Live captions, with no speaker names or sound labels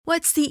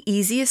What's the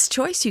easiest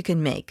choice you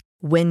can make?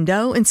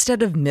 Window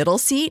instead of middle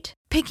seat?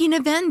 Picking a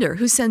vendor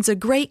who sends a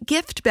great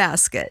gift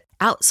basket?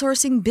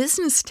 Outsourcing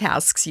business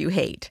tasks you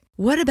hate?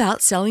 What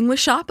about selling with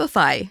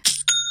Shopify?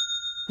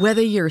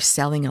 Whether you're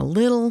selling a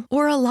little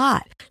or a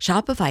lot,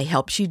 Shopify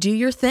helps you do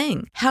your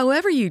thing,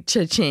 however you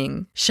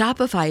cha-ching.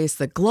 Shopify is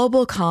the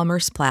global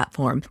commerce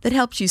platform that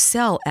helps you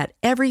sell at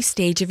every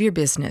stage of your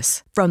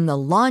business. From the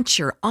launch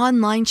your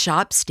online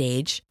shop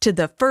stage to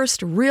the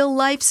first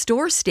real-life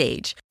store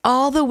stage,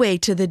 all the way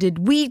to the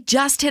did we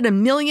just hit a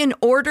million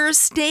orders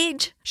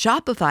stage.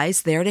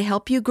 Shopify's there to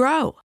help you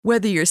grow.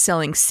 Whether you're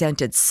selling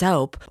scented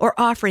soap or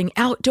offering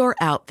outdoor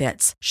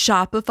outfits,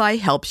 Shopify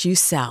helps you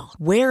sell.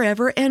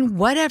 Wherever and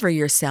whatever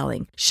you're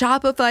selling,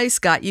 Shopify's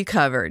got you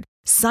covered.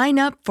 Sign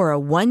up for a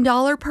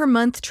 $1 per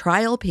month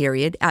trial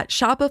period at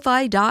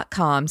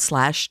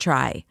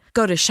shopify.com/try.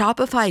 Go to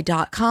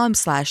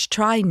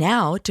shopify.com/try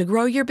now to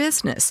grow your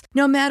business,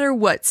 no matter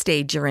what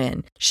stage you're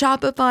in.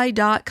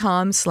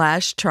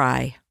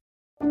 Shopify.com/try.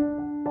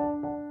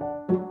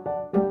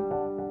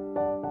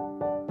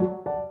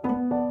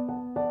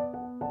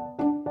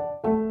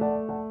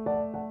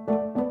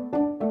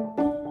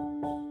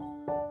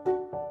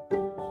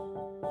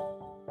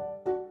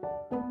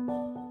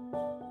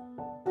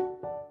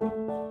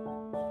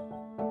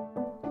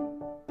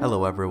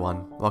 Hello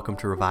everyone, welcome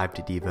to Revived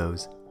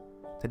Devos.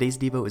 Today's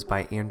Devo is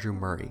by Andrew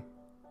Murray.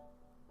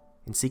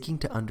 In seeking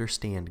to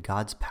understand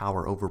God's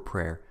power over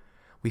prayer,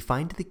 we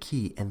find the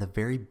key in the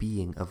very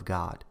being of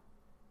God,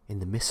 in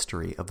the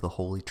mystery of the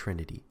Holy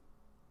Trinity.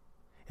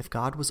 If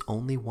God was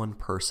only one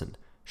person,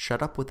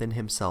 shut up within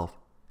himself,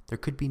 there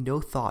could be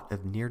no thought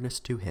of nearness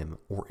to him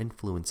or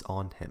influence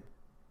on him.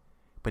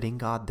 But in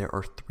God there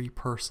are three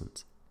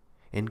persons.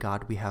 In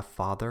God we have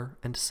Father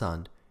and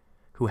Son,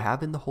 who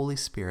have in the Holy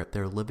Spirit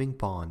their living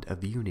bond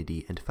of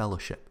unity and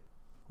fellowship.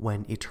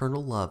 When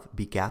eternal love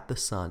begat the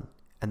Son,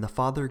 and the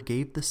Father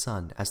gave the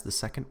Son as the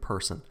second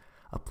person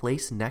a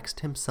place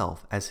next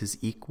himself as his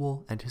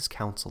equal and his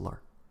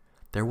counselor,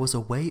 there was a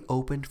way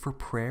opened for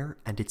prayer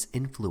and its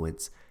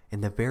influence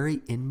in the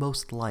very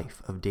inmost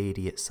life of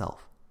deity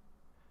itself.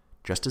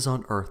 Just as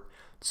on earth,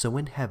 so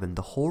in heaven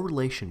the whole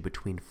relation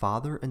between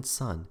Father and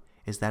Son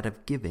is that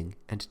of giving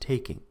and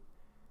taking.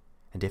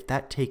 And if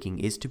that taking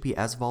is to be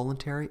as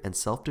voluntary and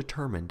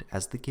self-determined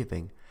as the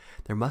giving,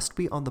 there must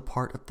be on the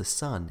part of the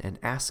Son an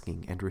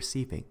asking and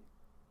receiving.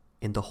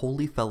 In the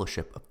holy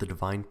fellowship of the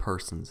divine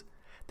persons,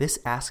 this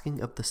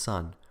asking of the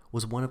Son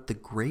was one of the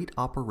great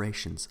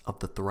operations of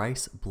the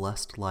thrice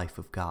blessed life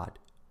of God.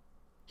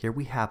 Here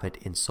we have it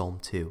in Psalm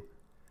 2.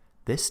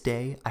 This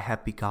day I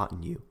have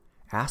begotten you,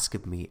 ask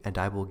of me and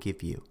I will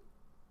give you.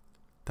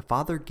 The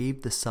Father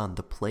gave the Son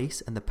the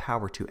place and the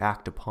power to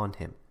act upon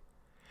him.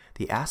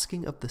 The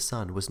asking of the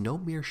Son was no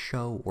mere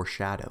show or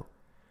shadow,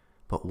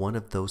 but one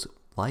of those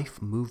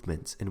life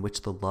movements in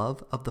which the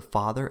love of the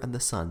Father and the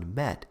Son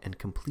met and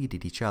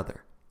completed each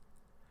other.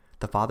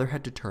 The Father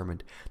had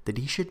determined that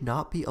he should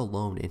not be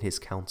alone in his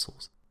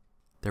counsels.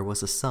 There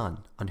was a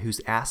Son on whose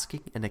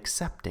asking and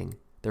accepting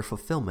their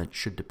fulfillment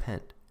should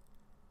depend.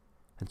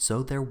 And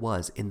so there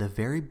was in the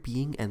very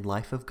being and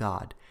life of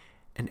God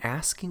an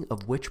asking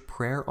of which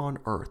prayer on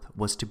earth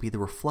was to be the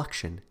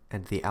reflection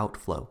and the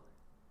outflow.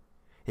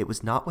 It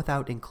was not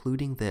without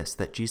including this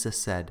that Jesus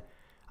said,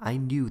 I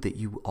knew that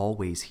you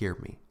always hear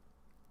me.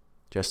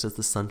 Just as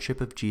the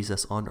sonship of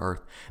Jesus on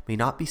earth may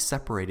not be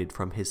separated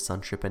from his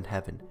sonship in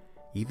heaven,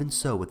 even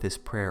so with his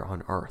prayer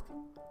on earth.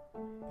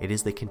 It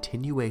is the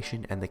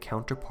continuation and the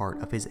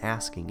counterpart of his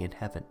asking in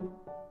heaven.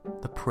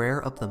 The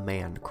prayer of the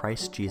man,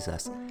 Christ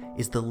Jesus,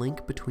 is the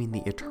link between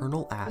the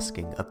eternal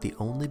asking of the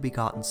only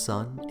begotten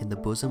Son in the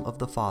bosom of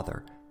the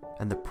Father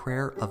and the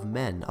prayer of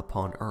men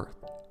upon earth.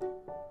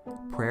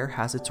 Prayer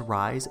has its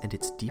rise and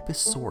its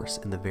deepest source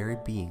in the very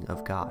being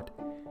of God.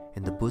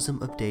 In the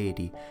bosom of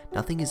deity,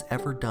 nothing is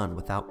ever done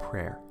without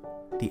prayer,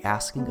 the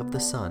asking of the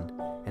Son,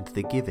 and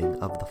the giving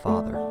of the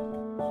Father.